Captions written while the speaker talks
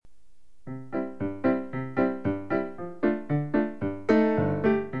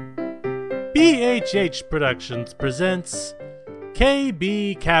PHH Productions presents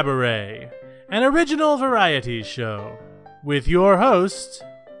KB Cabaret, an original variety show, with your host,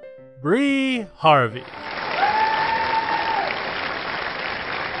 Bree Harvey.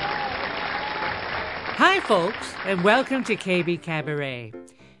 Hi, folks, and welcome to KB Cabaret.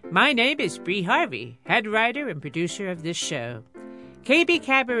 My name is Bree Harvey, head writer and producer of this show. KB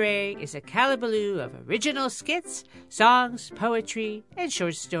Cabaret is a calabaloo of original skits, songs, poetry, and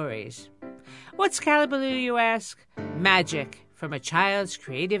short stories. What's calabaloo, you ask? Magic from a child's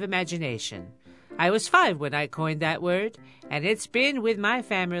creative imagination. I was 5 when I coined that word, and it's been with my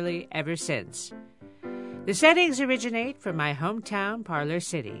family ever since. The settings originate from my hometown, Parlor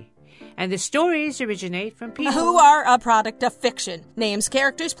City. And the stories originate from people who are a product of fiction. Names,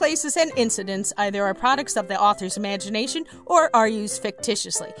 characters, places, and incidents either are products of the author's imagination or are used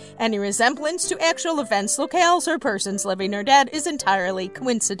fictitiously. Any resemblance to actual events, locales, or persons living or dead is entirely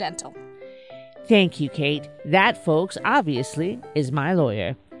coincidental. Thank you, Kate. That, folks, obviously, is my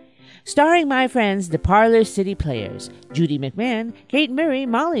lawyer. Starring my friends, the Parlor City Players, Judy McMahon, Kate Murray,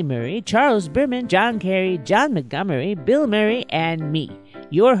 Molly Murray, Charles Berman, John Carey, John Montgomery, Bill Murray, and me,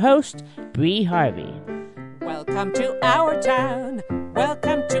 your host, Bree Harvey. Welcome to our town,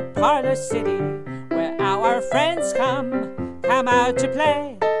 welcome to Parlor City, where our friends come out to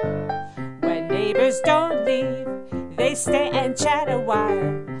play. When neighbors don't leave, they stay and chat a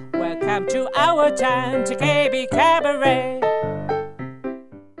while. Welcome to our town, to KB Cabaret.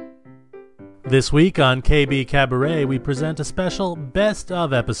 This week on KB Cabaret, we present a special Best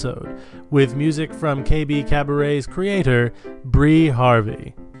Of episode with music from KB Cabaret's creator, Bree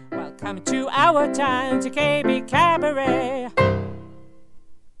Harvey. Welcome to our town, to KB Cabaret.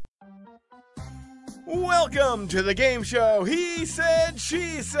 Welcome to the game show He Said,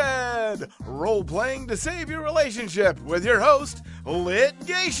 She Said, role-playing to save your relationship with your host,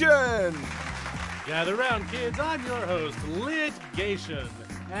 Litigation. Gather round, kids. I'm your host, Litigation.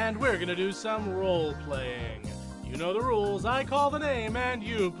 And we're gonna do some role-playing. You know the rules. I call the name and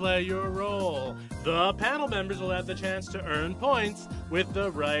you play your role. The panel members will have the chance to earn points with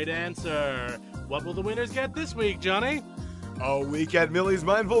the right answer. What will the winners get this week, Johnny? A week at Millie's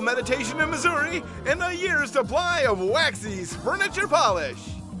Mindful Meditation in Missouri and a year's supply of Waxy's furniture polish.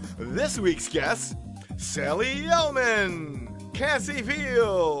 This week's guests, Sally Yellman, Cassie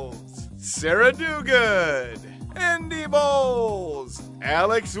Fields, Sarah Duguid, Andy Bowles,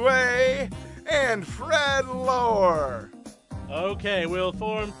 Alex Way, and Fred Lohr. Okay, we'll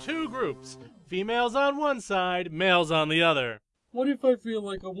form 2 groups. Females on one side, males on the other. What if I feel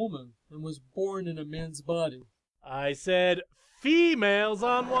like a woman and was born in a man's body? I said females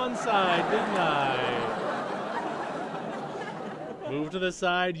on one side, didn't I? Move to the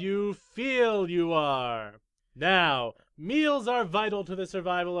side you feel you are. Now, meals are vital to the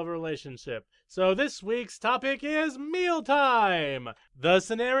survival of a relationship. So this week's topic is mealtime. The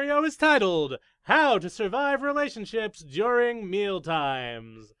scenario is titled, How to Survive Relationships During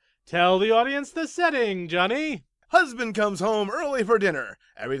Mealtimes. Tell the audience the setting, Johnny. Husband comes home early for dinner.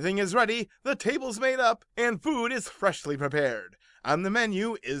 Everything is ready, the table's made up, and food is freshly prepared. On the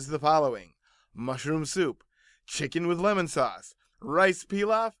menu is the following: mushroom soup, chicken with lemon sauce, rice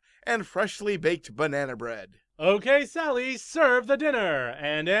pilaf, and freshly baked banana bread. Okay, Sally, serve the dinner.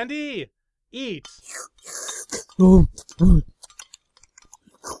 And Andy, eat.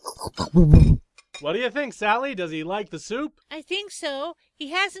 What do you think, Sally? Does he like the soup? I think so. He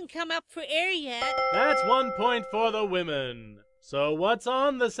hasn't come up for air yet. That's 1 point for the women. So what's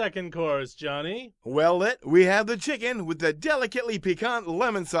on the second course, Johnny? Well, we have the chicken with the delicately piquant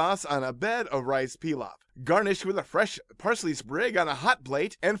lemon sauce on a bed of rice pilaf, garnished with a fresh parsley sprig on a hot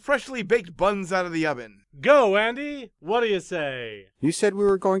plate and freshly baked buns out of the oven. Go, Andy. What do you say? You said we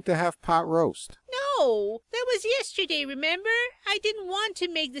were going to have pot roast. No, that was yesterday, remember? I didn't want to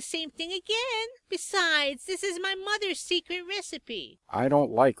make the same thing again. Besides, this is my mother's secret recipe. I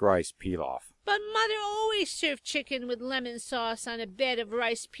don't like rice pilaf. But Mother always served chicken with lemon sauce on a bed of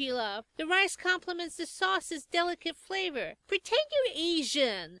rice pilaf. The rice complements the sauce's delicate flavor. Pretend you're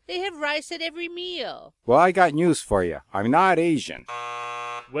Asian. They have rice at every meal. Well, I got news for you. I'm not Asian.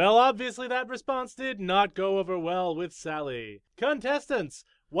 Well, obviously that response did not go over well with Sally. Contestants,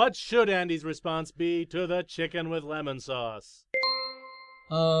 what should Andy's response be to the chicken with lemon sauce?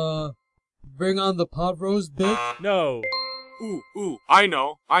 Bring on the pot roast bit? No. Ooh, I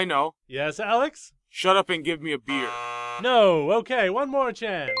know. Yes, Alex? Shut up and give me a beer. No. Okay, one more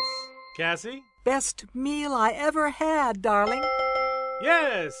chance. Cassie? Best meal I ever had, darling.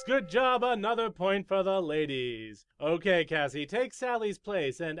 Yes, good job. Another point for the ladies. Okay, Cassie, take Sally's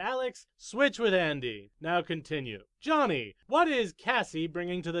place, and Alex, switch with Andy. Now continue. Johnny, what is Cassie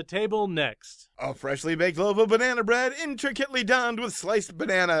bringing to the table next? A freshly baked loaf of banana bread intricately donned with sliced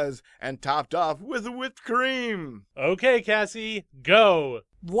bananas and topped off with whipped cream. Okay, Cassie, go.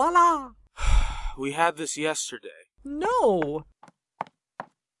 Voila! We had this yesterday. No!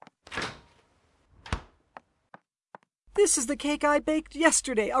 This is the cake I baked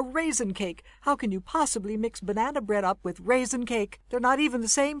yesterday, a raisin cake. How can you possibly mix banana bread up with raisin cake? They're not even the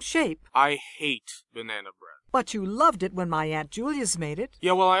same shape. I hate banana bread. But you loved it when my Aunt Julia's made it.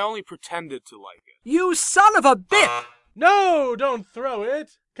 Yeah, well, I only pretended to like it. You son of a bitch! No, don't throw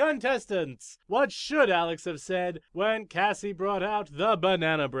it. Contestants, what should Alex have said when Cassie brought out the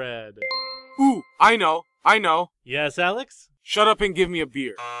banana bread? Ooh, I know. Yes, Alex? Shut up and give me a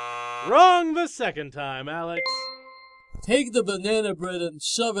beer. Wrong the second time, Alex. Take the banana bread and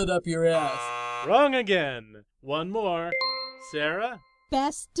shove it up your ass. Wrong again. One more. Sarah?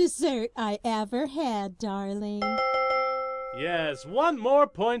 Best dessert I ever had, darling. Yes, one more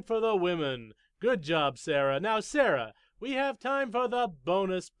point for the women. Good job, Sarah. Now, Sarah, we have time for the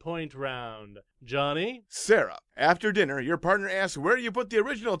bonus point round. Johnny? Sarah, after dinner, your partner asks where you put the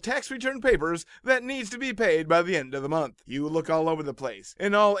original tax return papers that needs to be paid by the end of the month. You look all over the place,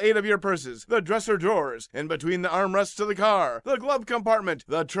 in all 8 of your purses, the dresser drawers, in between the armrests of the car, the glove compartment,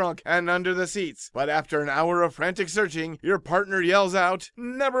 the trunk, and under the seats. But after an hour of frantic searching, your partner yells out,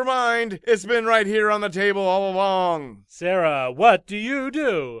 "Never mind, it's been right here on the table all along." Sarah, what do you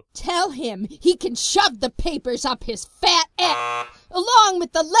do? Tell him he can shove the papers up his fat ass, along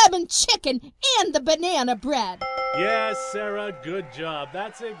with the lemon chicken and the banana bread. Yes, Sarah, good job.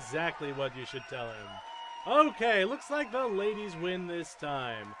 That's exactly what you should tell him. Okay, looks like the ladies win this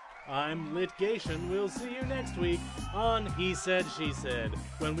time. I'm Litigation. We'll see you next week on He Said, She Said,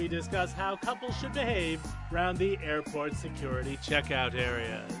 when we discuss how couples should behave around the airport security checkout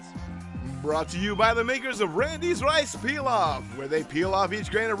areas. Brought to you by the makers of Randy's Rice Peel-Off, where they peel off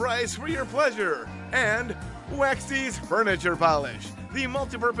each grain of rice for your pleasure. And Waxy's Furniture Polish, the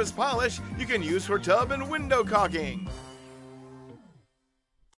multi-purpose polish you can use for tub and window caulking.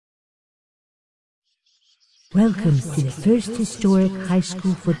 Welcome to the first historic high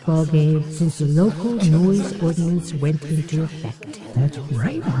school football game since the local noise ordinance went into effect. That's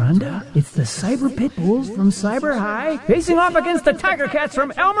right, Rhonda. It's the Cyber Pit Bulls from Cyber High facing off against the Tiger Cats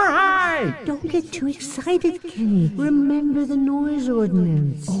from Elmer High. Don't get too excited, Kenny. Remember the noise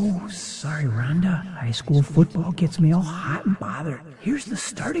ordinance. Oh, sorry, Rhonda. High school football gets me all hot and bothered. Here's the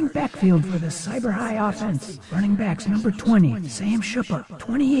starting backfield for the Cyber High offense. Running backs number 20, Sam Shuppa.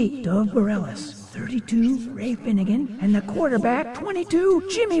 28, Dove Bareilles. 32, Ray Finnegan. And the quarterback, 22,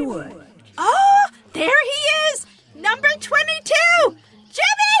 Jimmy Wood. Oh, there he is! Number 22!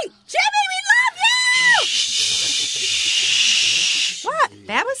 Jimmy! Jimmy, we love you! What?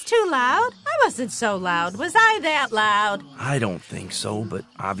 That was too loud? I wasn't so loud. Was I that loud? I don't think so, but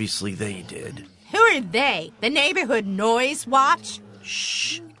obviously they did. Who are they? The Neighborhood Noise Watch?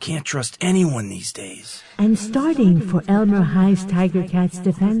 Shh. Can't trust anyone these days. And starting for Elmer High's Tiger Cats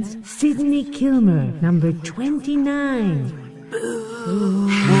defense, Sidney Kilmer, number 29. Boo.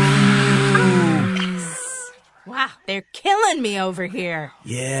 Wow, they're killing me over here.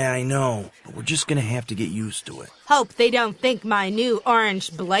 Yeah, I know, but we're just gonna have to get used to it. Hope they don't think my new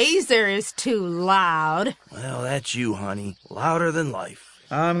orange blazer is too loud. Well, that's you, honey. Louder than life.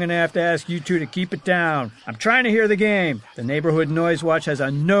 I'm going to have to ask you two to keep it down. I'm trying to hear the game. The Neighborhood Noise Watch has a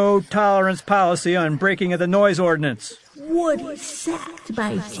no-tolerance policy on breaking of the noise ordinance. Woody sacked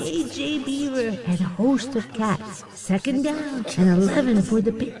by J.J. Beaver and a host of cats. Second down and 11 for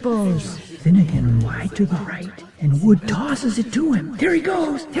the Pit Bulls. Finnegan wide to the right, and Wood tosses it to him. There he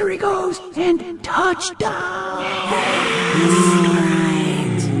goes, and touchdown!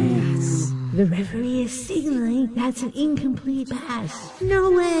 The referee is signaling that's an incomplete pass.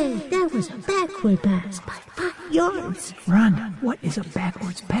 No way! That was a backward pass by 5 yards. Rhonda, what is a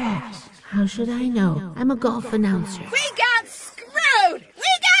backwards pass? How should I know? I'm a golf announcer. We got screwed!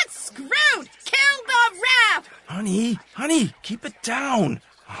 Kill the ref! Honey, keep it down.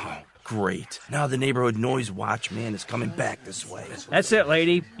 Oh, great. Now the Neighborhood Noise Watchman is coming back this way. That's it,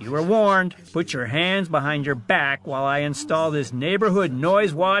 lady. You were warned. Put your hands behind your back while I install this Neighborhood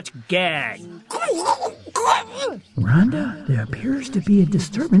Noise Watch gag. Rhonda, there appears to be a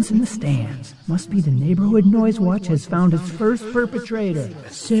disturbance in the stands. Must be the Neighborhood Noise Watch has found its first perpetrator.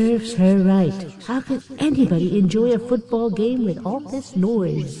 Serves her right. How could anybody enjoy a football game with all this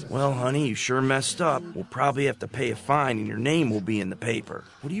noise? Well, honey, you sure messed up. We'll probably have to pay a fine and your name will be in the paper.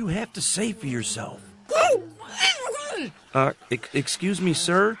 What do you have to say for yourself? Excuse me,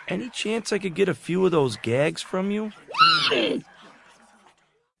 sir. Any chance I could get a few of those gags from you?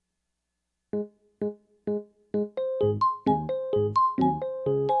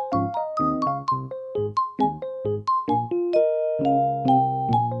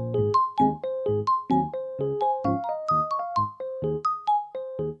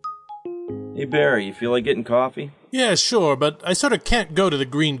 Hey, Barry, you feel like getting coffee? Yeah, sure, but I sort of can't go to the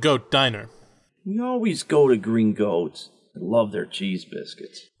Green Goat Diner. We always go to Green Goats. I love their cheese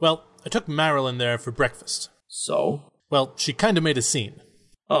biscuits. Well, I took Marilyn there for breakfast. So? Well, she kind of made a scene.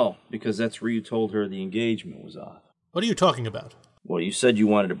 Oh, because that's where you told her the engagement was off. What are you talking about? Well, you said you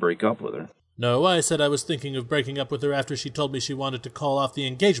wanted to break up with her. No, I said I was thinking of breaking up with her after she told me she wanted to call off the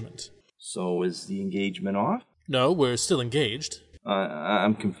engagement. So is the engagement off? No, we're still engaged.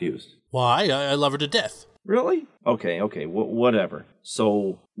 I'm confused. Why? I love her to death. Really? Okay, whatever.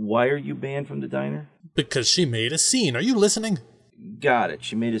 So, why are you banned from the diner? Because she made a scene. Are you listening? Got it.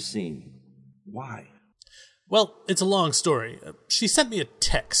 She made a scene. Why? Well, it's a long story. She sent me a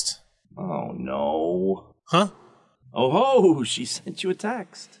text. Oh, no. Huh? Oh, she sent you a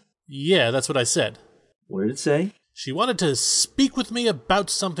text. Yeah, that's what I said. What did it say? She wanted to speak with me about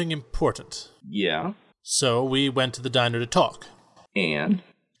something important. Yeah? So we went to the diner to talk. And?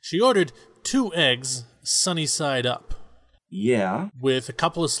 She ordered 2 eggs, sunny side up. Yeah? With a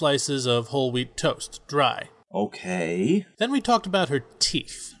couple of slices of whole wheat toast, dry. Okay. Then we talked about her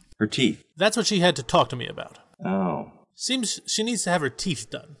teeth. Her teeth? That's what she had to talk to me about. Oh. Seems she needs to have her teeth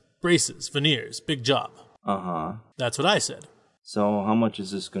done. Braces, veneers, big job. Uh-huh. That's what I said. So how much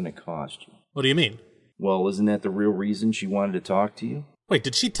is this going to cost you? What do you mean? Well, isn't that the real reason she wanted to talk to you? Wait,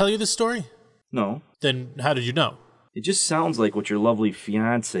 did she tell you this story? No. Then how did you know? It just sounds like what your lovely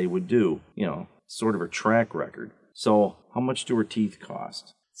fiancé would do. You know, sort of her track record. So, how much do her teeth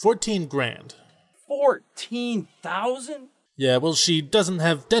cost? 14 grand. 14,000? Yeah, well, she doesn't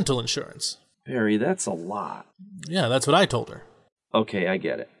have dental insurance. Barry, that's a lot. Yeah, that's what I told her. Okay, I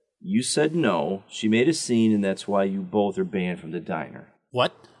get it. You said no, she made a scene, and that's why you both are banned from the diner.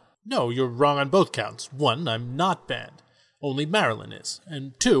 What? No, you're wrong on both counts. 1, I'm not banned. Only Marilyn is.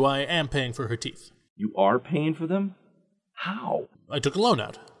 And 2, I am paying for her teeth. You are paying for them? How? I took a loan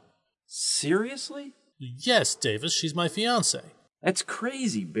out. Seriously? Yes, Davis, she's my fiancée. That's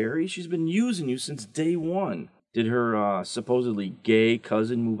crazy, Barry. She's been using you since day one. Did her supposedly gay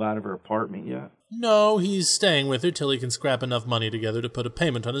cousin move out of her apartment yet? No, he's staying with her till he can scrap enough money together to put a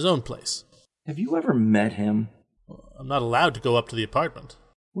payment on his own place. Have you ever met him? I'm not allowed to go up to the apartment.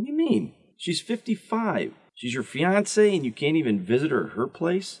 What do you mean? She's 55. She's your fiancée and you can't even visit her at her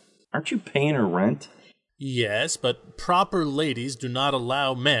place? Aren't you paying her rent? Yes, but proper ladies do not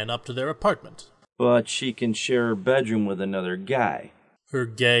allow men up to their apartment. But she can share her bedroom with another guy. Her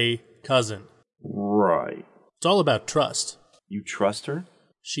gay cousin. Right. It's all about trust. You trust her?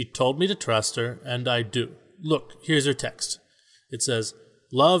 She told me to trust her, and I do. Look, here's her text. It says,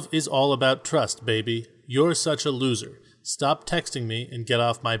 "Love is all about trust, baby. You're such a loser. Stop texting me and get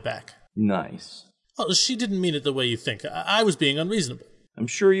off my back." Nice. Oh, she didn't mean it the way you think. I was being unreasonable. I'm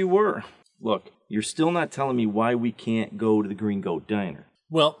sure you were. Look, you're still not telling me why we can't go to the Green Goat Diner.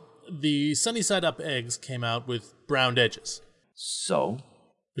 Well, the sunny side up eggs came out with browned edges. So?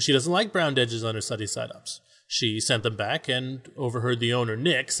 But she doesn't like browned edges on her sunny side ups. She sent them back and overheard the owner,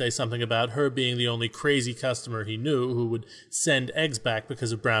 Nick, say something about her being the only crazy customer he knew who would send eggs back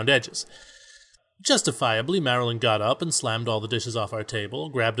because of browned edges. Justifiably, Marilyn got up and slammed all the dishes off our table,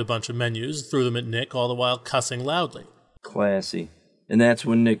 grabbed a bunch of menus, threw them at Nick, all the while cussing loudly. Classy. And that's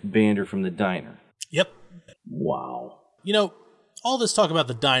when Nick banned her from the diner. Yep. Wow. You know, all this talk about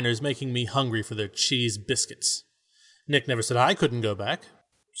the diner is making me hungry for their cheese biscuits. Nick never said I couldn't go back.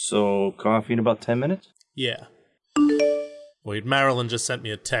 So, coffee in about 10 minutes? Yeah. Wait, Marilyn just sent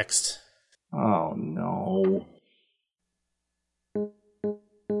me a text. Oh, no.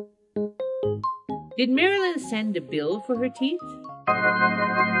 Did Marilyn send a bill for her teeth?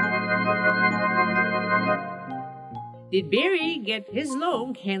 Did Barry get his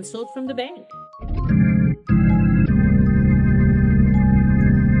loan canceled from the bank?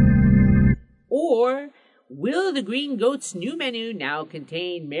 Or will the Green Goat's new menu now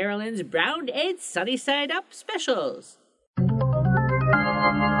contain Marilyn's browned egg sunny side up specials?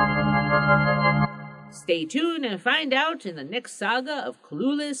 Stay tuned and find out in the next saga of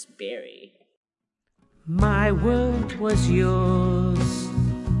Clueless Barry. My world was yours,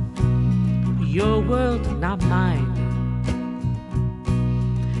 your world not mine.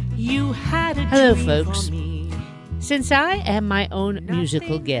 You had a Hello, dream folks. for me. Since I am my own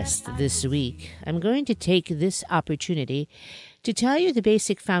musical guest this week, I'm going to take this opportunity to tell you the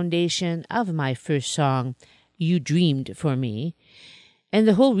basic foundation of my first song, You dreamed for me, and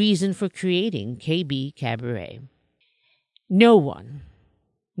the whole reason for creating KB Cabaret. No one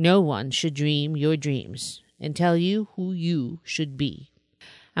should dream your dreams and tell you who you should be.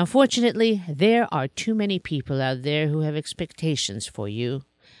 Unfortunately, there are too many people out there who have expectations for you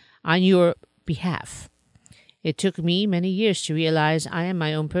on your behalf. It took me many years to realize I am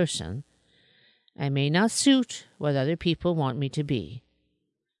my own person. I may not suit what other people want me to be.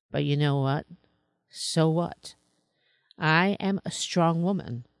 But you know what? So what? I am a strong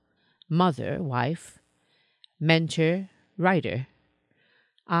woman, mother, wife, mentor, writer.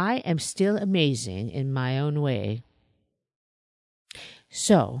 I am still amazing in my own way.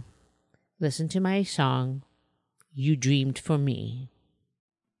 So, listen to my song, You Dreamed for Me.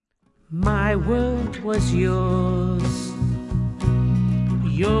 My world was yours,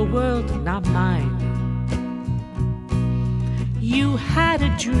 your world not mine. You had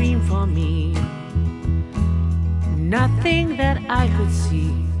a dream for me, nothing that I could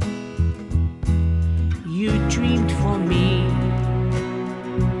see. You dreamed for me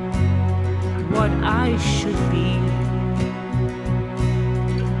what I should be.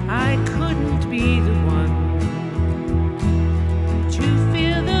 I couldn't be the one to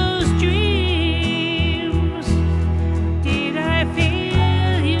feel those dreams. Did I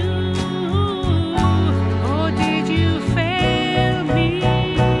fail you, or did you fail me?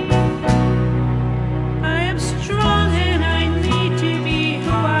 I am strong and I need to be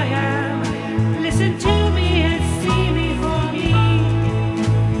who I am. Listen to me and see me for me.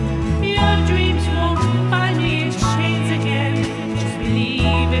 Your dreams won't find me in chains again. Just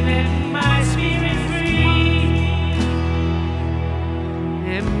believe and let my spirit free.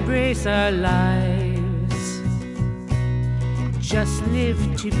 Embrace our lives, just live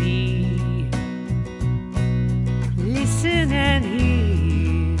to be. Listen and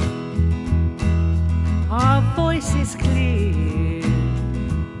hear, our voice is clear.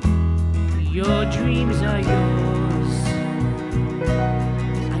 Your dreams are yours.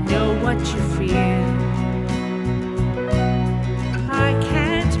 I know what you fear. I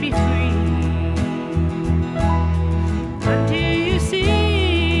can't be free until you see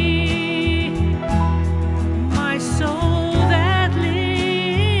my soul that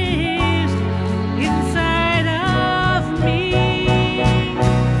lives inside of me.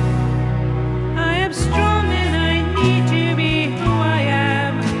 I am strong and I need to be who I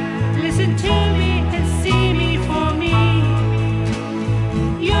am. Listen to me and see me for me.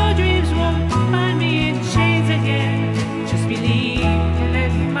 Your dreams won't find me in chains again. Just believe and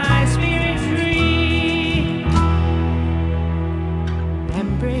let my spirit free.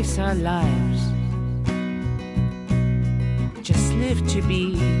 Embrace our lives, just live to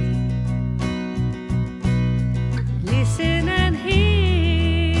be. Listen and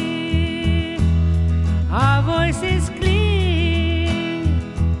hear, our voice is clear.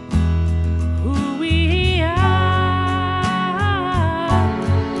 Who we are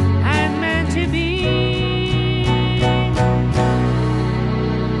and meant to be.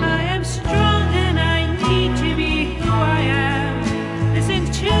 I am strong and I need to be who I am. Listen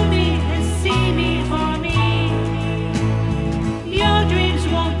to me and see me for me. Your dreams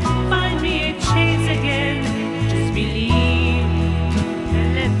won't find me in chains again. Just believe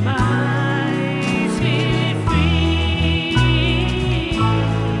and let my spirit free.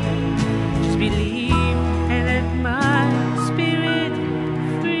 Just believe and let my spirit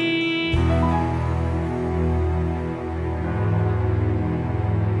free.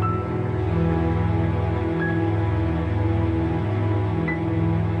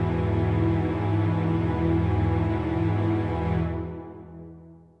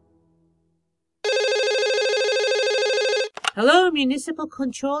 Hello, Municipal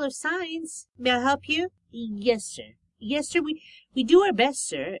Control of Signs. May I help you? Yes, sir. Yes, sir. We do our best,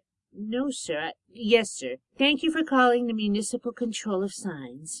 sir. No, sir. Yes, sir. Thank you for calling the Municipal Control of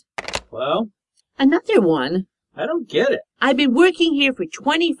Signs. Well, Another one? I don't get it. I've been working here for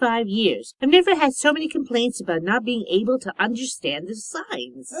 25 years. I've never had so many complaints about not being able to understand the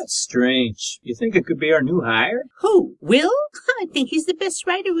signs. That's strange. You think it could be our new hire? Who? Will? I think he's the best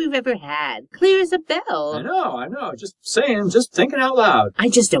writer we've ever had. Clear as a bell. I know. Just saying, just thinking out loud. I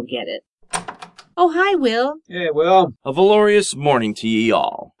just don't get it. Oh, hi, Will. Hey, Will. A valorious morning to ye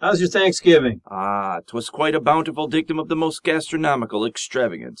all. How's your Thanksgiving? 'Twas quite a bountiful dictum of the most gastronomical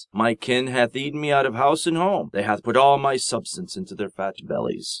extravagance. My kin hath eaten me out of house and home. They hath put all my substance into their fat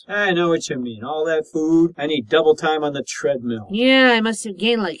bellies. I know what you mean. All that food. I need double time on the treadmill. Yeah, I must have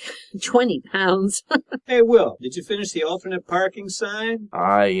gained like 20 pounds. Hey, Will, did you finish the alternate parking sign?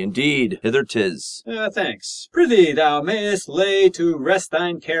 Aye, indeed, hither 'tis. Thanks. Prithee, thou mayest lay to rest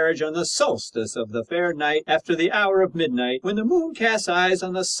thine carriage on the solstice of the fair night after the hour of midnight, when the moon casts eyes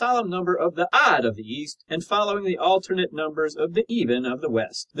on the solemn number of the odd of the east, and following the alternate numbers of the even of the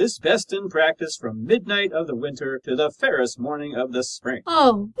west. This best in practice from midnight of the winter to the fairest morning of the spring.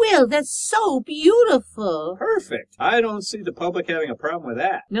 Oh, Will, that's so beautiful. Perfect. I don't see the public having a problem with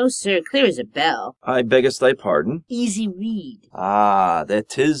that. No, sir, clear as a bell. I beggest thy pardon. Easy read. Ah, that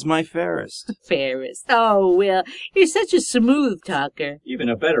 'tis my fairest. Fairest. Oh, Will, you're such a smooth talker. Even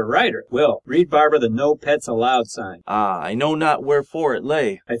a better writer. Will, read Barbara the No Pets Allowed sign. Ah, I know not wherefore it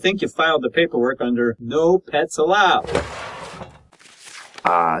lay. I think you filed the paperwork under No Pets Allowed.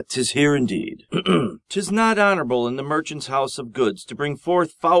 Ah, 'tis here indeed. 'Tis not honorable in the merchant's house of goods to bring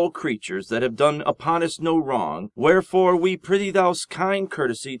forth foul creatures that have done upon us no wrong, wherefore we prithee thou's kind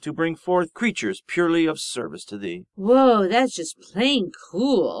courtesy to bring forth creatures purely of service to thee. Whoa, that's just plain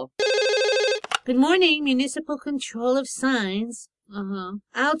cool. Good morning, Municipal Control of Signs.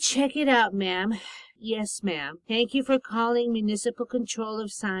 I'll check it out, ma'am. Yes, ma'am. Thank you for calling Municipal Control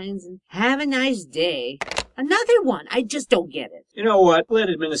of Signs, and have a nice day. Another one. I just don't get it. You know what? Let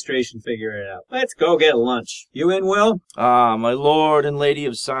administration figure it out. Let's go get lunch. You in, Will? Ah, my lord and lady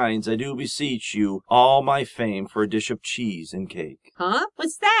of signs, I do beseech you all my fame for a dish of cheese and cake. Huh?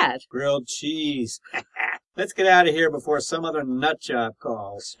 What's that? Grilled cheese. Let's get out of here before some other nut job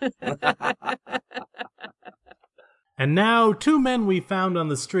calls. And now, two men we found on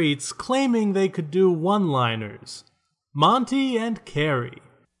the streets claiming they could do one-liners. Monty and Carrie.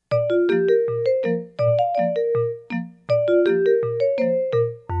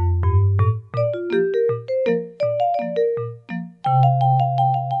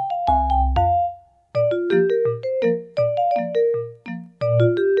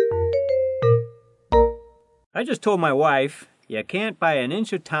 I just told my wife, you can't buy an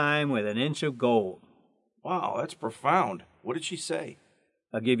inch of time with an inch of gold. Wow, that's profound. What did she say?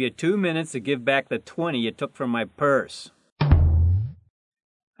 I'll give you 2 minutes to give back the 20 you took from my purse.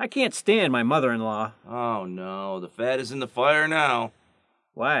 I can't stand my mother-in-law. Oh, no. The fat is in the fire now.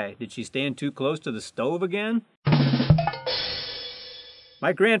 Why? Did she stand too close to the stove again?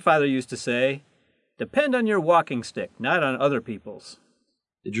 My grandfather used to say, depend on your walking stick, not on other people's.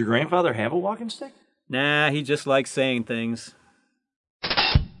 Did your grandfather have a walking stick? Nah, he just likes saying things.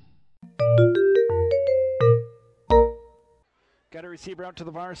 Got a receiver out to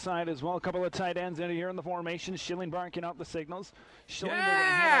the far side as well. A couple of tight ends in here in the formation. Schilling barking out the signals.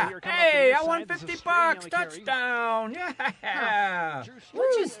 Yeah! Hey, I won $50. Touchdown! Yeah!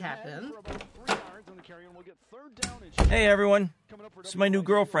 What just happened? Hey, everyone. This is my new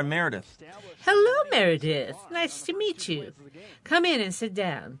girlfriend, Meredith. Hello, Meredith. Nice to meet you. Come in and sit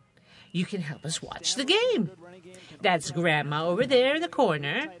down. You can help us watch the game. That's Grandma over there in the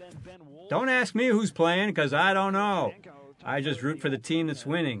corner. Don't ask me who's playing, because I don't know. I just root for the team that's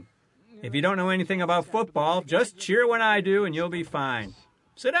winning. If you don't know anything about football, just cheer when I do and you'll be fine.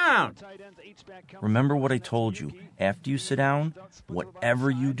 Sit down. Remember what I told you. After you sit down, whatever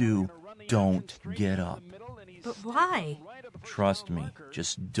you do, don't get up. But why? Trust me,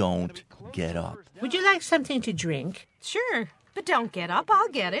 just don't get up. Would you like something to drink? Sure, but don't get up. I'll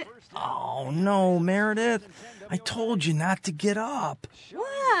get it. Oh, no, Meredith. I told you not to get up.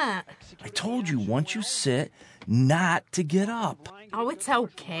 What? I told you once you sit, not to get up. Oh, it's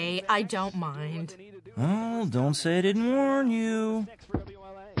okay. I don't mind. Oh, don't say I didn't warn you.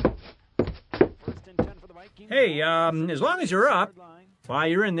 Hey, as long as you're up, while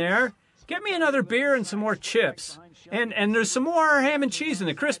you're in there, get me another beer and some more chips. And there's some more ham and cheese in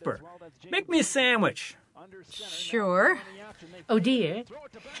the crisper. Make me a sandwich. Sure. Oh, dear.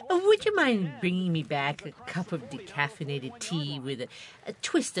 Would you mind bringing me back a cup of decaffeinated tea with a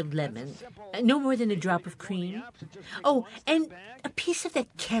twist of lemon? No more than a drop of cream? Oh, and a piece of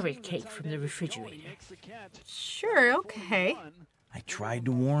that carrot cake from the refrigerator. Sure, okay. I tried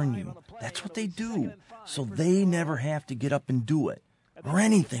to warn you. That's what they do. So they never have to get up and do it. Or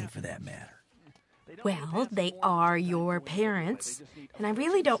anything for that matter. Well, they are your parents, and I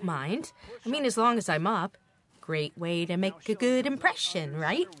really don't mind. I mean, as long as I'm up. Great way to make a good impression,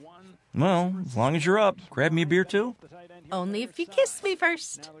 right? Well, as long as you're up, grab me a beer too. Only if you kiss me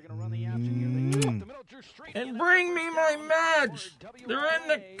first. And bring me my meds. They're in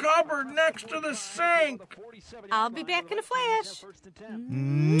the cupboard next to the sink. I'll be back in a flash.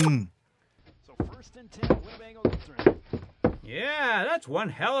 Yeah, that's one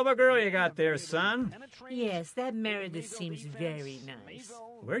hell of a girl you got there, son. Yes, that Meredith seems very nice.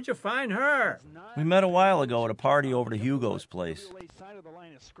 Where'd you find her? We met a while ago at a party over to Hugo's place.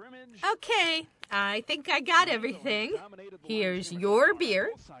 Okay, I think I got everything. Here's your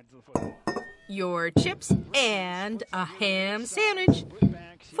beer. your chips, and a ham sandwich.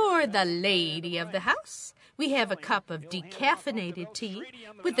 For the lady of the house, we have a cup of decaffeinated tea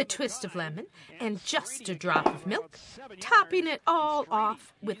with a twist of lemon and just a drop of milk, topping it all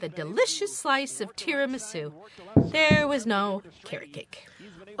off with a delicious slice of tiramisu. There was no carrot cake.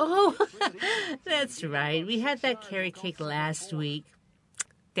 Oh, that's right. We had that carrot cake last week.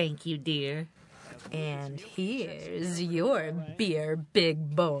 Thank you, dear. And here's your beer,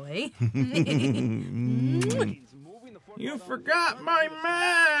 big boy. You forgot my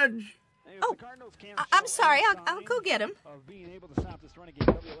Madge! Oh, I'm sorry. I'll go get him.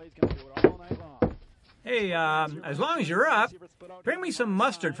 Hey, as long as you're up, bring me some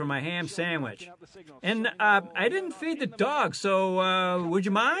mustard for my ham sandwich. And I didn't feed the dog, so would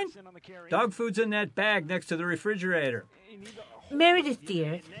you mind? Dog food's in that bag next to the refrigerator. Meredith,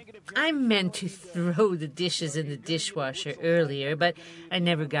 dear, I meant to throw the dishes in the dishwasher earlier, but I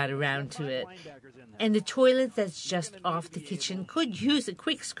never got around to it. And the toilet that's just off the kitchen could use a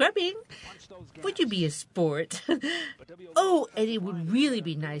quick scrubbing. Would you be a sport? Oh, and it would really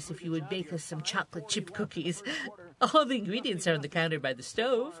be nice if you would bake us some chocolate chip cookies. All the ingredients are on the counter by the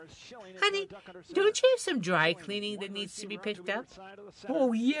stove. Honey, don't you have some dry cleaning that needs to be picked up?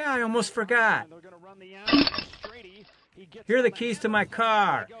 Oh, yeah, I almost forgot. Here are the keys to my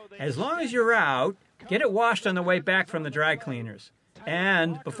car. As long as you're out, get it washed on the way back from the dry cleaners.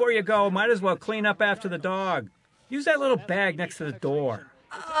 And before you go, might as well clean up after the dog. Use that little bag next to the door.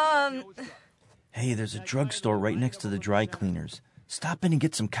 Hey, there's a drugstore right next to the dry cleaners. Stop in and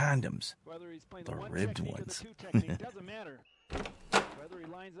get some condoms. The ribbed ones.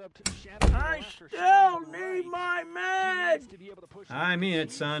 I still need my Madge! I mean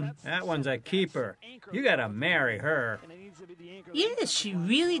it, son. That one's a keeper. You gotta marry her. Yes, she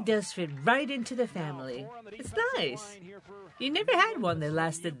really does fit right into the family. It's nice. You never had one that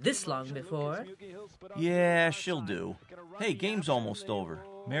lasted this long before. Yeah, she'll do. Hey, game's almost over.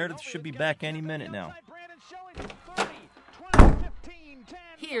 Meredith should be back any minute now.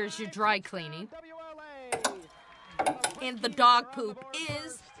 Here's your dry cleaning. And the dog poop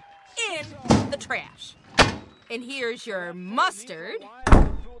is in the trash. And here's your mustard.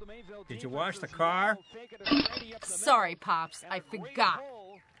 Did you wash the car? Sorry, Pops, I forgot.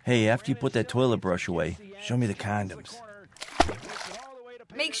 Hey, after you put that toilet brush away, show me the condoms.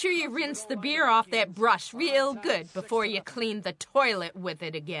 Make sure you rinse the beer off that brush real good before you clean the toilet with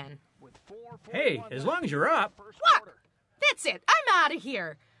it again. Hey, as long as you're up. What? That's it. I'm out of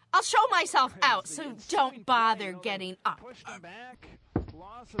here. I'll show myself out, so don't bother getting up.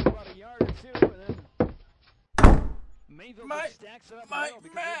 My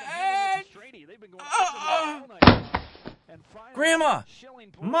Madge! Grandma!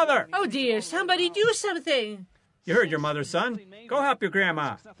 Mother! Oh, dear, somebody do something. You heard your mother, son. Go help your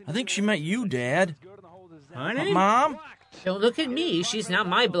grandma. I think she meant you, Dad. Honey? Mom? Don't look at me. She's not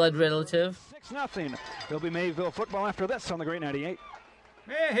my blood relative. 6-0. It'll be Mayville football after this on the Great 98.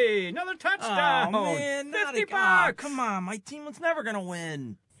 Hey, another touchdown. Oh, man, $50. Come on, my team was never going to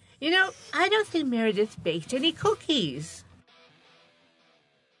win. You know, I don't think Meredith baked any cookies.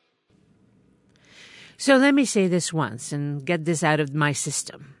 So let me say this once and get this out of my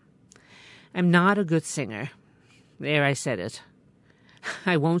system. I'm not a good singer. There, I said it.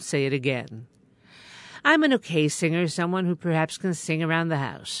 I won't say it again. I'm an okay singer, someone who perhaps can sing around the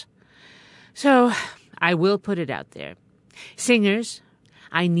house. So I will put it out there. Singers,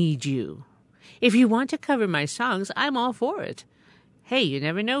 I need you. If you want to cover my songs, I'm all for it. Hey, you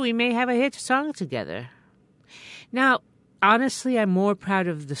never know, we may have a hit song together. Now, honestly, I'm more proud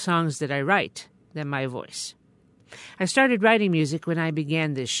of the songs that I write than my voice. I started writing music when I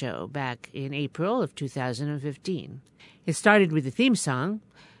began this show back in April of 2015. It started with the theme song,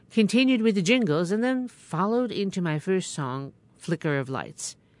 continued with the jingles, and then followed into my first song, Flicker of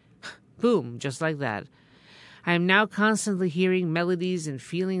Lights. Boom, just like that. I am now constantly hearing melodies and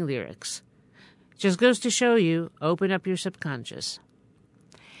feeling lyrics. Just goes to show you, open up your subconscious.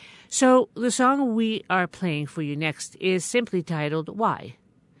 So the song we are playing for you next is simply titled Why.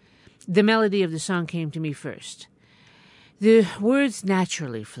 The melody of the song came to me first. The words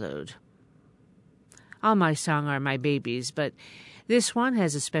naturally flowed. All my songs are my babies, but this one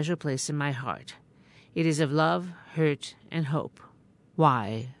has a special place in my heart. It is of love, hurt, and hope.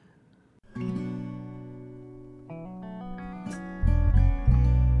 Why?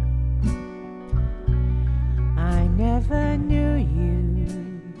 I never knew you.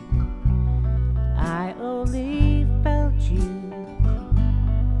 I only felt you.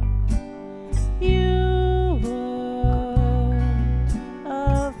 You were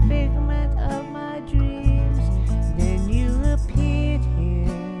a figment of my dreams. Then you appeared here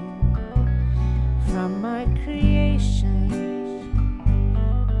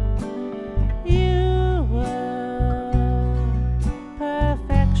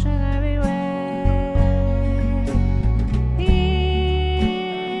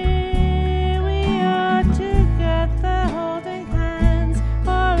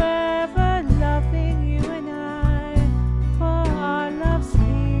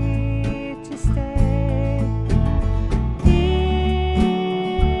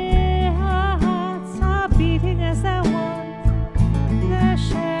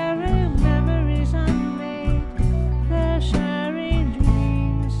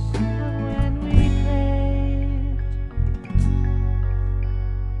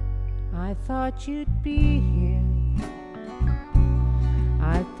I thought you'd be here.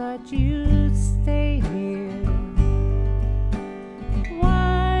 I thought you'd stay here.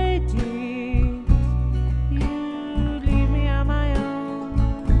 Why did you leave me on my own?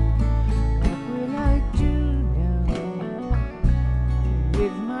 What will I do now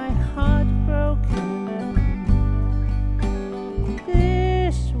with my heart broken?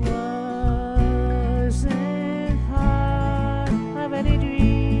 This wasn't part of any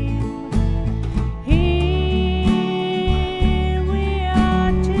dream. Here we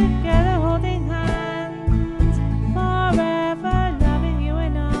are together holding hands, forever loving you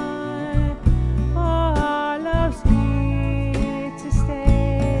and I. Oh, our love's here to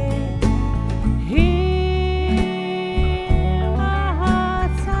stay. Here our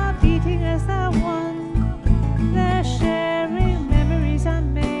hearts are beating as the one. They're sharing memories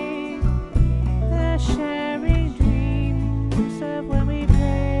unmade. They're sharing dreams of when we played.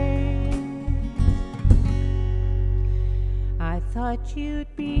 I thought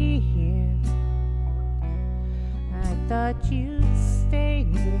you'd be here. I thought you'd stay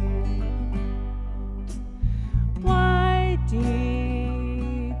here. Why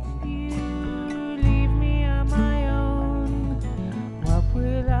did you leave me on my own? What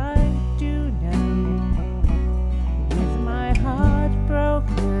will I do now with my heart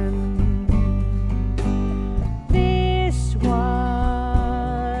broken? This wasn't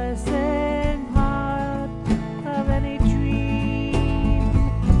part of any dream.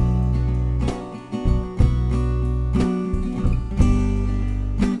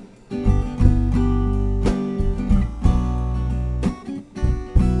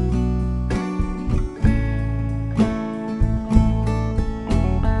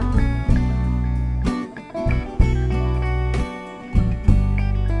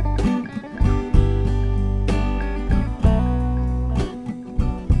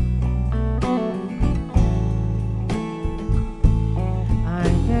 I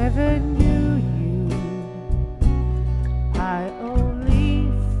never knew you. I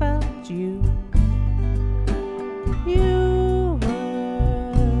only felt you. You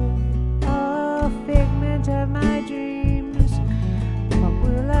were a figment of my dreams. What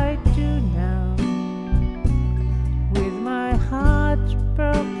will I do now with my heart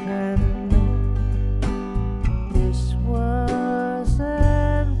broken? This wasn't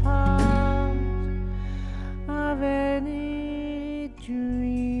part of any dream.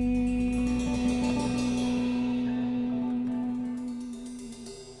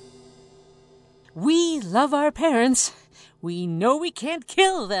 We love our parents. We know we can't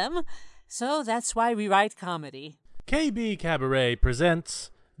kill them, so that's why we write comedy. KB Cabaret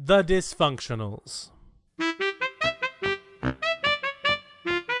presents The Dysfunctionals.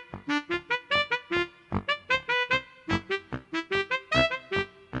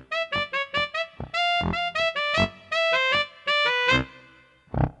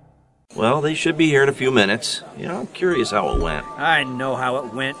 Well, they should be here in a few minutes. I'm curious how it went. I know how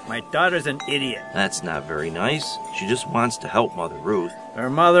it went. My daughter's an idiot. That's not very nice. She just wants to help Mother Ruth.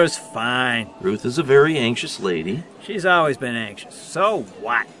 Her mother's fine. Ruth is a very anxious lady. She's always been anxious. So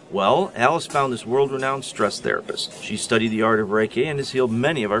what? Well, Alice found this world-renowned stress therapist. She studied the art of Reiki and has healed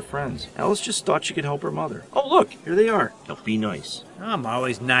many of our friends. Alice just thought she could help her mother. Oh, look, here they are. Now be nice. I'm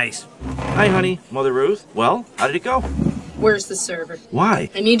always nice. Hi, honey. Mother Ruth. Well, how did it go? Where's the server? Why?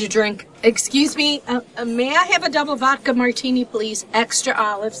 I need a drink. Excuse me, may I have a double vodka martini, please? Extra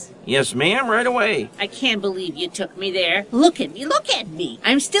olives. Yes, ma'am, right away. I can't believe you took me there. Look at me, look at me.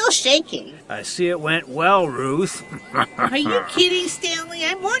 I'm still shaking. I see it went well, Ruth. Are you kidding, Stanley?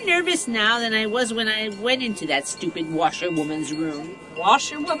 I'm more nervous now than I was when I went into that stupid washerwoman's room.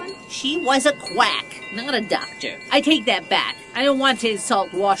 Washerwoman? She was a quack, not a doctor. I take that back. I don't want to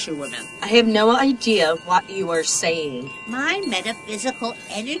insult washerwomen. I have no idea what you are saying. My metaphysical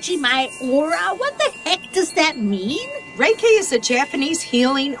energy, my aura? What the heck does that mean? Reiki is a Japanese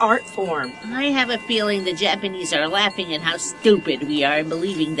healing art form. I have a feeling the Japanese are laughing at how stupid we are in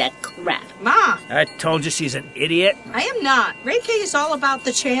believing that crap. Ma! I told you she's an idiot. I am not. Reiki is all about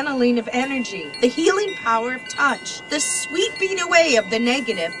the channeling of energy, the healing power of touch, the sweeping away of the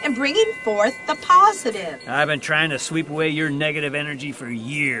negative and bringing forth the positive. I've been trying to sweep away your negative energy for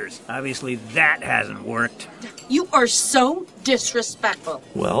years. Obviously, that hasn't worked. You are so disrespectful.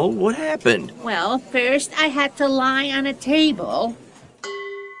 Well, what happened? Well, first I had to lie on a table.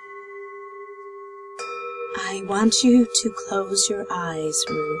 I want you to close your eyes,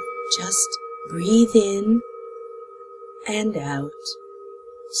 Ruth. Just breathe in and out,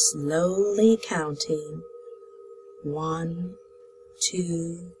 slowly counting. 1,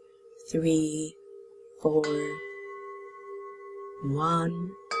 2, 3, 4.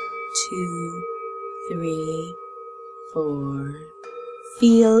 1, 2, 3, 4.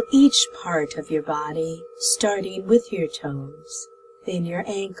 Feel each part of your body, starting with your toes, then your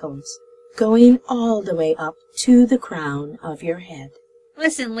ankles, going all the way up to the crown of your head.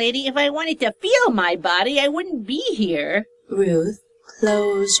 Listen, lady, if I wanted to feel my body, I wouldn't be here. Ruth,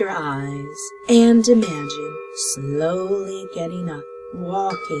 close your eyes and imagine slowly getting up,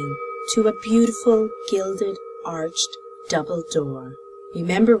 walking to a beautiful gilded, arched double door.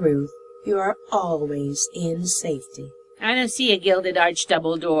 Remember, Ruth, you are always in safety. I don't see a gilded arched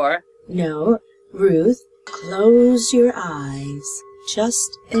double door. No, Ruth, close your eyes.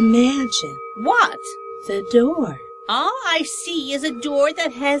 Just imagine. What? The door. All I see is a door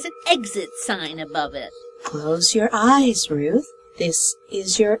that has an exit sign above it. Close your eyes, Ruth. This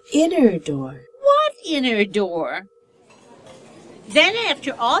is your inner door. What inner door? Then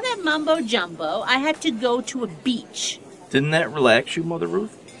after all that mumbo-jumbo, I had to go to a beach. Didn't that relax you, Mother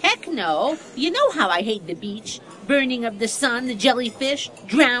Ruth? Heck no. You know how I hate the beach. Burning of the sun, the jellyfish,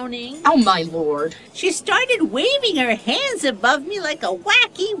 drowning. Oh, my Lord. She started waving her hands above me like a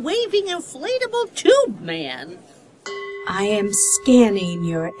wacky, waving inflatable tube man. I am scanning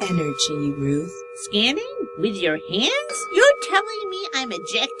your energy, Ruth. Scanning? With your hands? You're telling me I'm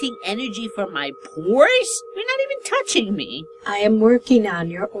ejecting energy from my pores? You're not even touching me. I am working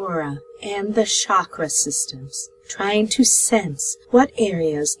on your aura and the chakra systems, trying to sense what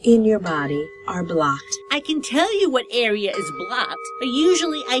areas in your body are blocked. I can tell you what area is blocked, but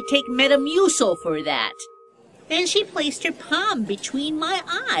usually I take Metamucil for that. Then she placed her palm between my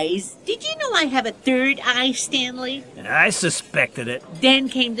eyes. Did you know I have a third eye, Stanley? I suspected it. Then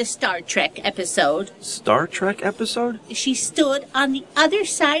came the Star Trek episode. Star Trek episode? She stood on the other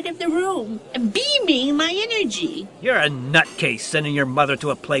side of the room, beaming my energy. You're a nutcase sending your mother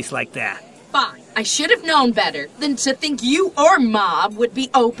to a place like that. Fine. I should have known better than to think you or Mom would be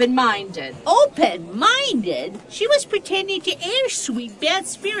open-minded. Open-minded? She was pretending to air sweep bad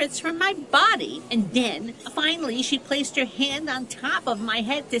spirits from my body. And then, finally, she placed her hand on top of my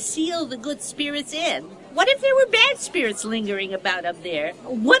head to seal the good spirits in. What if there were bad spirits lingering about up there?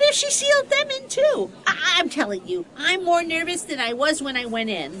 What if she sealed them in too? I'm telling you, I'm more nervous than I was when I went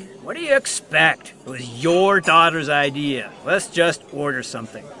in. What do you expect? It was your daughter's idea. Let's just order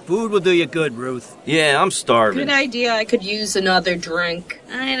something. Food will do you good, Ruth. Yeah, I'm starving. Good idea. I could use another drink.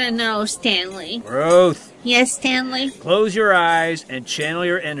 I don't know, Stanley. Ruth. Yes, Stanley? Close your eyes and channel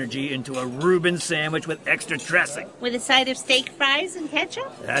your energy into a Reuben sandwich with extra dressing. With a side of steak fries and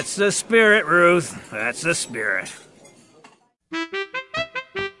ketchup? That's the spirit, Ruth. That's the spirit.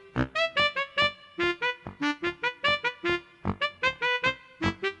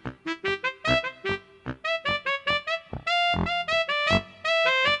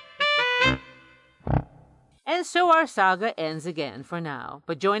 And so our saga ends again for now.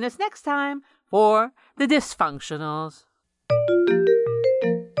 But join us next time for The Dysfunctionals.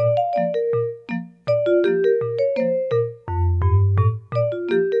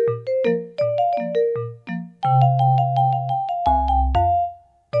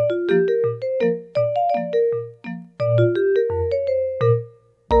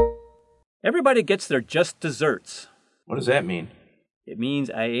 Everybody gets their just desserts. What does that mean? It means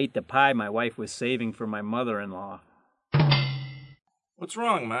I ate the pie my wife was saving for my mother-in-law. What's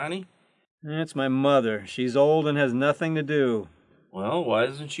wrong, Monty? That's my mother. She's old and has nothing to do. Well, why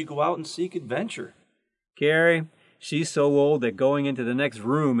doesn't she go out and seek adventure? Carrie, she's so old that going into the next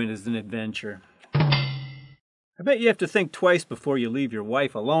room is an adventure. I bet you have to think twice before you leave your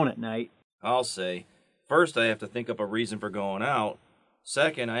wife alone at night. I'll say. First, I have to think up a reason for going out.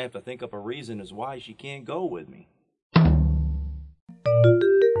 Second, I have to think up a reason as why she can't go with me.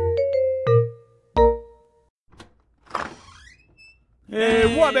 Hey,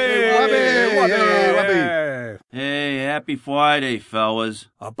 Wubby! Hey, happy Friday, fellas.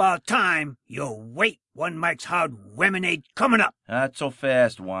 About time. Yo, wait. One Mike's hard lemonade coming up. Not so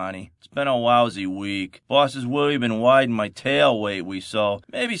fast, Wani. It's been a lousy week. Boss has really been widening my tail lately, so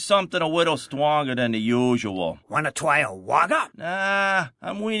maybe something a little stronger than the usual. Wanna try a lager? Nah,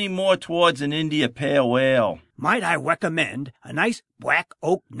 I'm leaning more towards an India Pale Ale. Might I recommend a nice black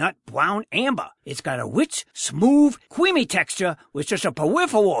oak nut brown amber. It's got a rich, smooth, creamy texture with just a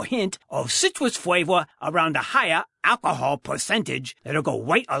peripheral hint of citrus flavor around a higher alcohol percentage that'll go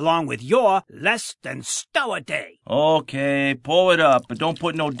right along with your less than stellar day. Okay, pull it up, but don't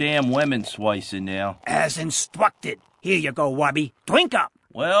put no damn lemon slice in there. As instructed. Here you go, Wubby. Drink up.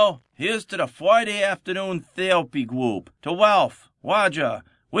 Well, here's to the Friday afternoon therapy group. To Ralph, Roger,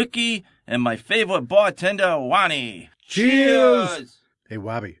 Wiki, and my favorite bartender, Wani. Cheers! Hey,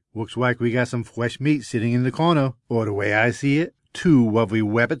 Wobby, looks like we got some fresh meat sitting in the corner. Or the way I see it, two lovely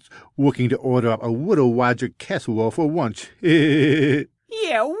rabbits working to order up a little larger casserole for lunch. Yeah,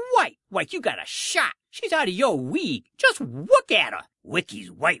 White. White, you got a shot. She's out of your league. Just look at her.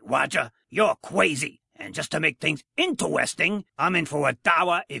 Wicky's White, Roger. You're crazy. And just to make things interesting, I'm in for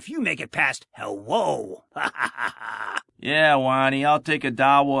 $1 if you make it past hello. Yeah, Wani, I'll take $1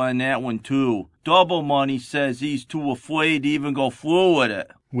 on that one, too. Double Money says he's too afraid to even go through with it.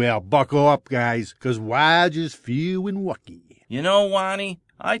 Well, buckle up, guys, 'cause Roger's feeling lucky. You know, Wani,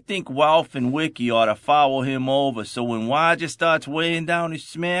 I think Ralph and Wicky ought to follow him over so when Roger starts weighing down his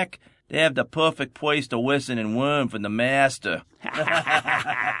smack, they have the perfect place to listen and learn from the master.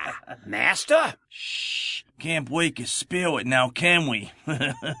 Master? Shh. Can't wake his spirit now, can we?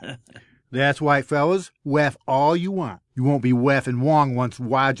 That's right, fellas. Laugh all you want. You won't be laughing long once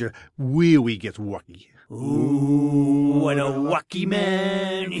Roger really gets lucky. Ooh, what a lucky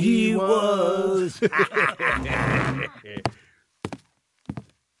man he was.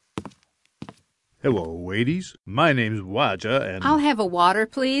 Hello, ladies. My name's Roger, and... I'll have a water,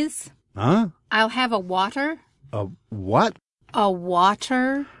 please. Huh? I'll have a water. A what? A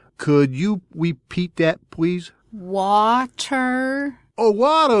water. Could you repeat that, please? Water. Oh,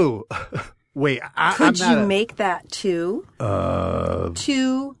 water! Wait, Could I'm you make that two?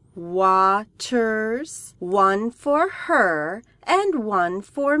 2 waters, 1 for her and 1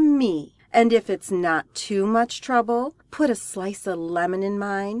 for me. And if it's not too much trouble, put a slice of lemon in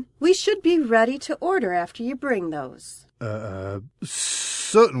mine. We should be ready to order after you bring those.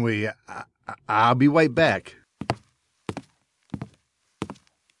 Certainly. I'll be right back.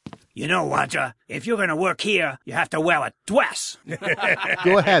 You know, Roger, if you're going to work here, you have to wear a dress.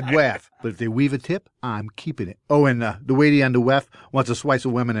 Go ahead, laugh. But if they weave a tip, I'm keeping it. Oh, and the lady on the left wants a slice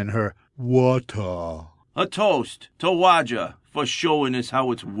of lemon in her water. A toast to Roger for showing us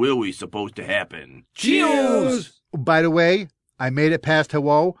how it's really supposed to happen. Cheers! By the way, I made it past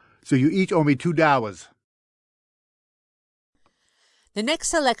hello, so you each owe me $2. The next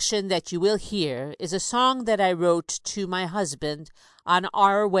selection that you will hear is a song that I wrote to my husband on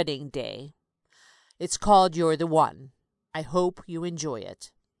our wedding day. It's called You're the One. I hope you enjoy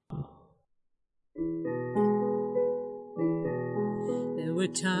it. There were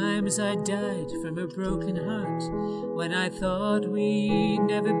times I died from a broken heart when I thought we'd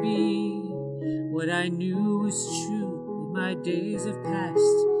never be. What I knew was true in my days of past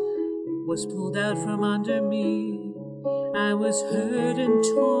was pulled out from under me. I was hurt and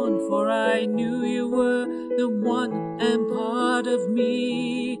torn, for I knew you were the one and part of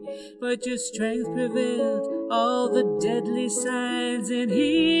me. But your strength prevailed all the deadly signs, and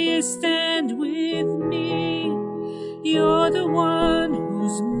here you stand with me. You're the one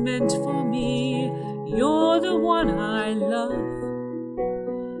who's meant for me. You're the one I love.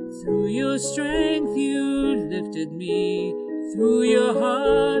 Through your strength you lifted me. Through your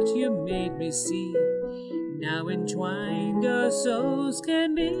heart you made me see. Now entwined our souls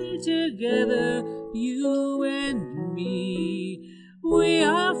can be together, you and me. We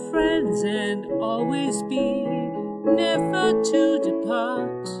are friends and always be, never to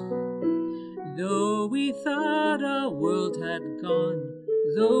depart. Though we thought our world had gone,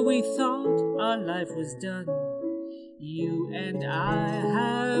 though we thought our life was done, you and I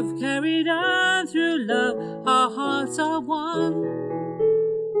have carried on through love, our hearts are one.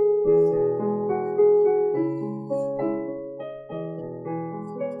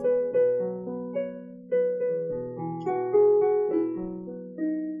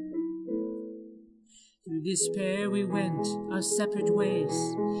 Through despair we went our separate ways.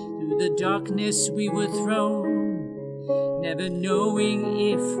 Through the darkness we were thrown, never knowing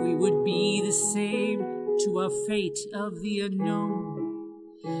if we would be the same to our fate of the unknown.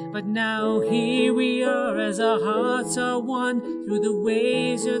 But now here we are as our hearts are one. Through the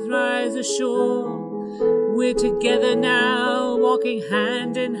waves earth rise ashore. We're together now, walking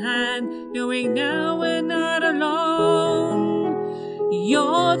hand in hand, knowing now we're not alone.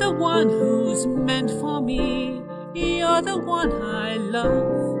 You're the one who's meant for me. You're the one I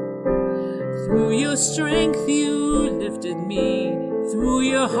love. Through your strength you lifted me. Through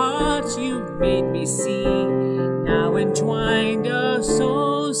your heart you made me see. Now entwined our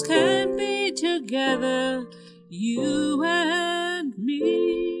souls can be together, you and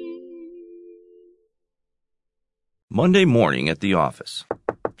me. Monday morning at the office.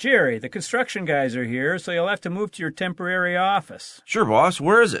 Jerry, the construction guys are here, so you'll have to move to your temporary office. Sure, boss.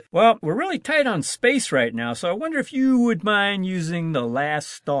 Where is it? Well, we're really tight on space right now, so I wonder if you would mind using the last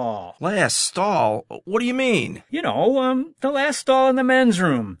stall. Last stall? What do you mean? You know, the last stall in the men's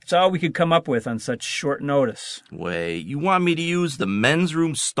room. It's all we could come up with on such short notice. Wait, you want me to use the men's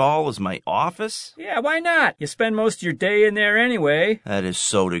room stall as my office? Yeah, why not? You spend most of your day in there anyway. That is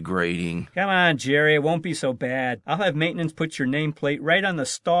so degrading. Come on, Jerry, it won't be so bad. I'll have maintenance put your nameplate right on the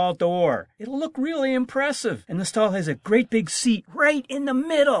stall door. It'll look really impressive. And the stall has a great big seat right in the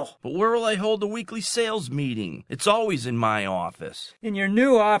middle. But where will I hold the weekly sales meeting? It's always in my office. In your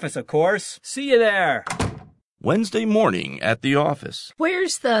new office, of course. See you there. Wednesday morning at the office.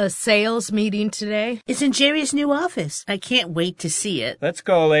 Where's the sales meeting today? It's in Jerry's new office. I can't wait to see it. Let's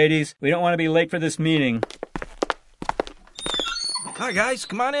go, ladies. We don't want to be late for this meeting. Hi, guys.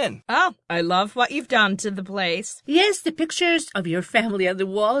 Come on in. Oh, I love what you've done to the place. Yes, the pictures of your family on the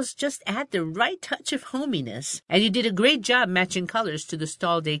walls just add the right touch of hominess. And you did a great job matching colors to the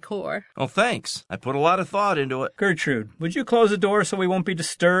stall decor. Oh, thanks. I put a lot of thought into it. Gertrude, would you close the door so we won't be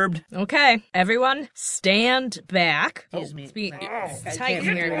disturbed? Okay, everyone, stand back. Excuse me. Be tight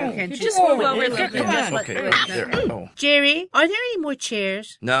here. Can't You you just move over a wait, little bit. come on. Okay, right there. Oh. Jerry, are there any more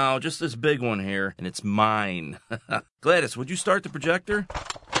chairs? No, just this big one here, and it's mine. Gladys, would you start the projector?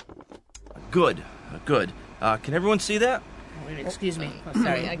 Good. Can everyone see that? Excuse me. Oh,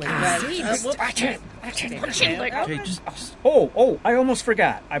 sorry, I can't see. Okay, just... Oh, I almost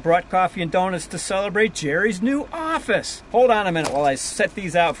forgot. I brought coffee and donuts to celebrate Jerry's new office. Hold on a minute while I set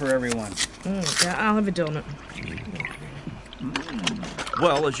these out for everyone. Yeah, I'll have a donut.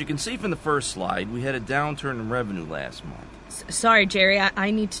 Well, as you can see from the first slide, we had a downturn in revenue last month. Sorry, Jerry,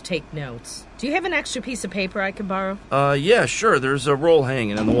 I need to take notes. Do you have an extra piece of paper I could borrow? Yeah, sure. There's a roll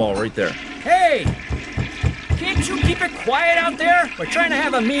hanging on the wall right there. Hey! Can't you keep it quiet out there? We're trying to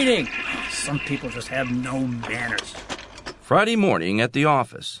have a meeting. Some people just have no manners. Friday morning at the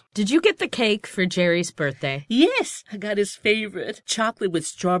office. Did you get the cake for Jerry's birthday? Yes, I got his favorite. Chocolate with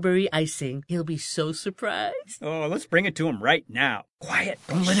strawberry icing. He'll be so surprised. Oh, let's bring it to him right now. Quiet.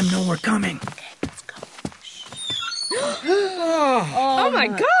 Don't let him know we're coming. Okay, let's go. Oh my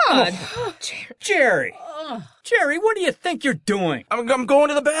God! Jerry! Jerry, what do you think you're doing? I'm going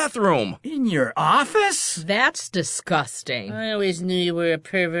to the bathroom. In your office? That's disgusting. I always knew you were a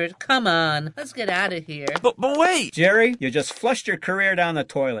pervert. Come on, let's get out of here. But wait! Jerry, you just flushed your career down the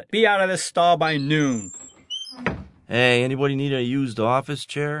toilet. Be out of this stall by noon. Hey, anybody need a used office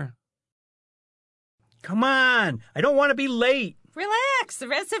chair? Come on, I don't want to be late. Relax, the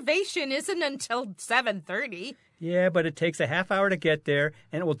reservation isn't until 7:30. Yeah, but it takes a half hour to get there,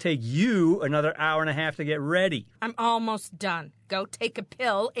 and it will take you another hour and a half to get ready. I'm almost done. Go take a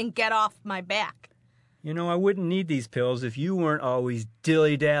pill and get off my back. You know, I wouldn't need these pills if you weren't always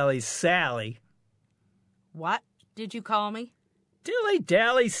dilly-dally Sally. What did you call me?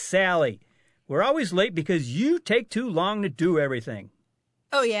 Dilly-dally Sally. We're always late because you take too long to do everything.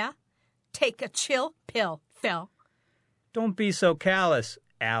 Oh, yeah? Take a chill pill, Phil. Don't be so callous,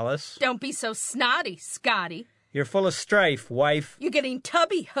 Alice. Don't be so snotty, Scotty. You're full of strife, wife. You're getting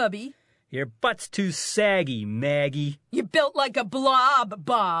tubby, hubby. Your butt's too saggy, Maggie. You're built like a blob,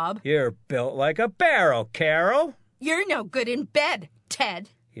 Bob. You're built like a barrel, Carol. You're no good in bed, Ted.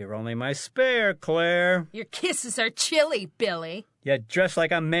 You're only my spare, Claire. Your kisses are chilly, Billy. You dress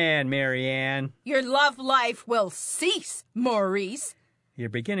like a man, Marianne. Your love life will cease, Maurice. You're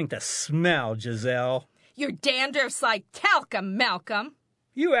beginning to smell, Giselle. Your dandruff's like talcum, Malcolm.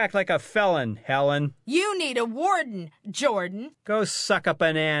 You act like a felon, Helen. You need a warden, Jordan. Go suck a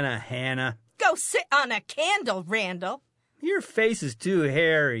banana, Hannah. Go sit on a candle, Randall. Your face is too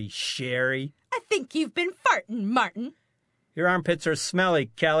hairy, Sherry. I think you've been farting, Martin. Your armpits are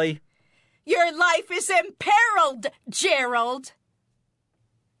smelly, Kelly. Your life is imperiled, Gerald.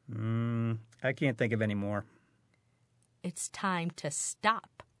 I can't think of any more. It's time to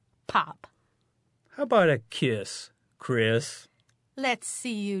stop, Pop. How about a kiss, Chris? Let's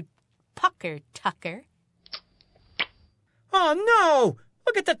see you pucker, Tucker. Oh, no!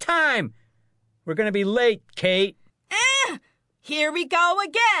 Look at the time! We're going to be late, Kate. Here we go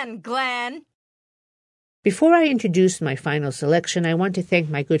again, Glenn. Before I introduce my final selection, I want to thank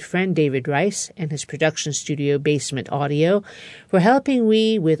my good friend David Rice and his production studio Basement Audio for helping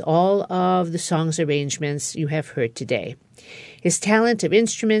me with all of the songs arrangements you have heard today. His talent of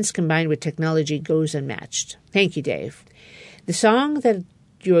instruments combined with technology goes unmatched. Thank you, Dave. The song that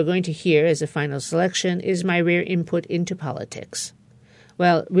you are going to hear as a final selection is my rare input into politics.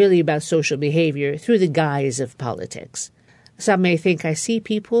 Well, really about social behavior through the guise of politics. Some may think I see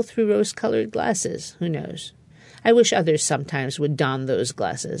people through rose-colored glasses. Who knows? I wish others sometimes would don those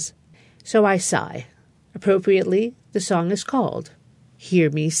glasses. So I sigh. Appropriately, the song is called Hear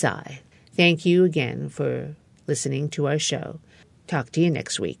Me Sigh. Thank you again for listening to our show. Talk to you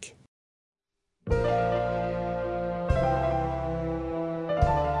next week.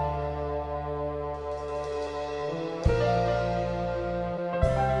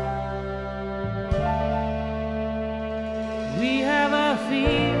 We have our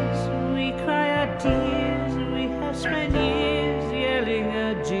fears, we cry our tears, we have spent years yelling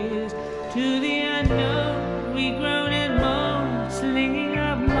our jeers to the unknown. We groan and moan, slinging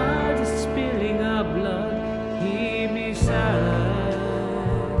our mud, spilling our blood. Hear me sigh,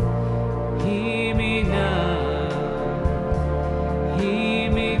 hear me now,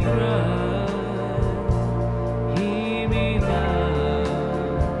 hear me cry, hear me now,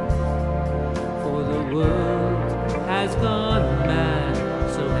 for the world has gone mad,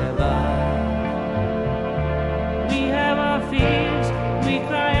 so have I. We have our fears, we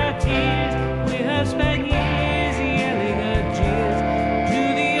cry our tears, we have spent years yelling our jeers to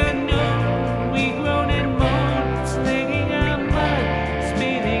the unknown. We groan and moan, slinging our mud,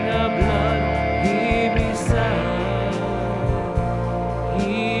 spilling our blood. Hear me sigh,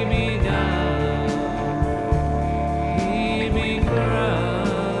 hear me now, hear me cry,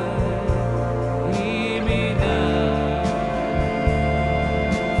 hear me now.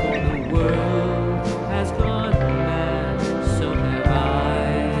 Has gone mad, so have I.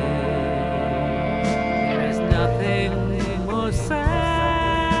 There is nothing more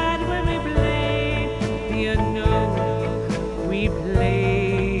sad when we blame the unknown. We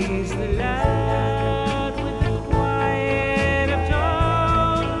place the loud with the quiet of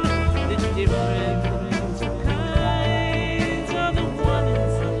tone. The different kinds are the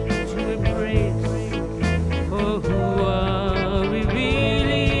ones to embrace. For who are we really?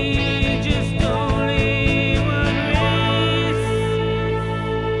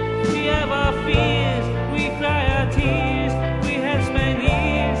 Fears, we cry our tears, we have spent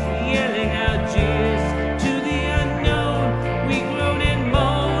years yelling our jeers to the unknown. We groan and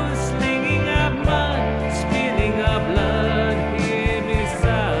moan, slinging our mud, spilling our blood. Hear me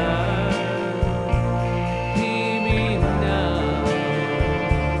sigh, hear me now,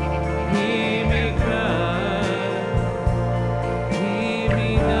 hear me cry, hear me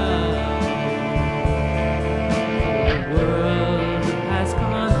now. The world has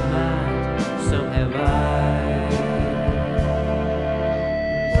gone mad, so have I.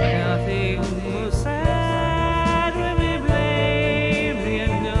 There's nothing more sad when we blame the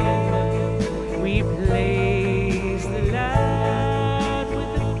unknown. We place the loud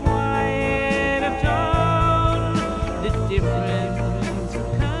with the quiet of tone. The different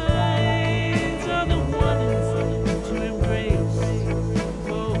kinds are the ones to embrace.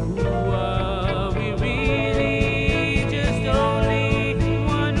 Oh, who are we really? Just only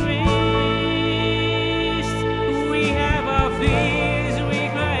one race. We have our fears, we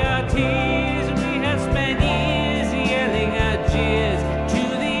cry our tears, we have spent years yelling our jeers to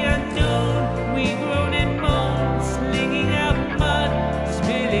the unknown. We groan and moan, slinging our mud,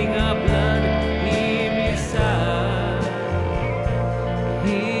 spilling our blood. Hear me sigh,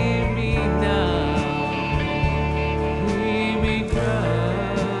 hear me now, hear me cry,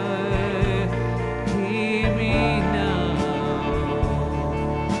 hear me now.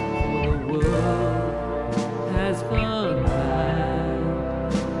 The world has gone mad,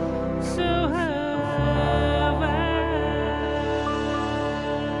 so have I.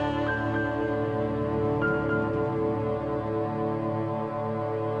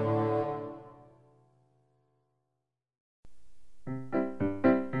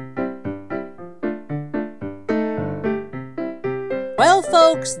 Well,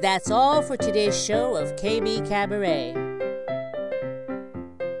 folks, that's all for today's show of KB Cabaret.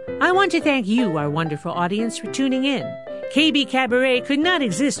 I want to thank you, our wonderful audience, for tuning in. KB Cabaret could not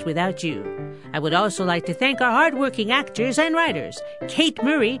exist without you. I would also like to thank our hardworking actors and writers, Kate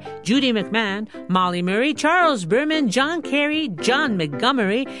Murray, Judy McMahon, Molly Murray, Charles Berman, John Carey, John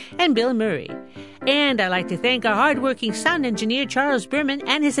Montgomery, and Bill Murray. And I'd like to thank our hardworking sound engineer, Charles Berman,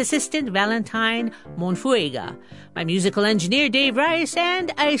 and his assistant, Valentine Monfuega, my musical engineer, Dave Rice,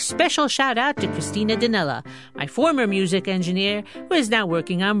 and a special shout-out to Christina Danella, my former music engineer, who is now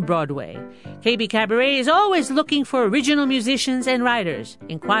working on Broadway. KB Cabaret is always looking for original musicians and writers.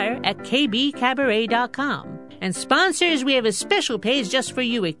 Inquire at KBKabaret.com. And sponsors, we have a special page just for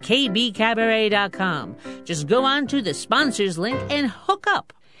you at KBKabaret.com. Just go on to the sponsors link and hook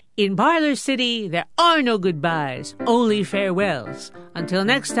up. In Parlor City, there are no goodbyes, only farewells. Until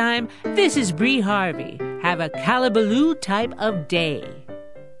next time, this is Bree Harvey. Have a Calabaloo type of day.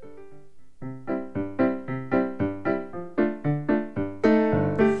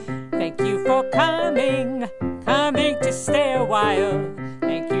 while.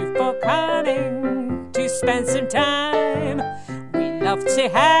 Thank you for coming to spend some time. We love to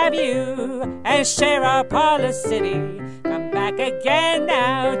have you and share our parlor city. Come back again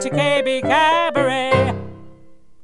now to KB Cabaret.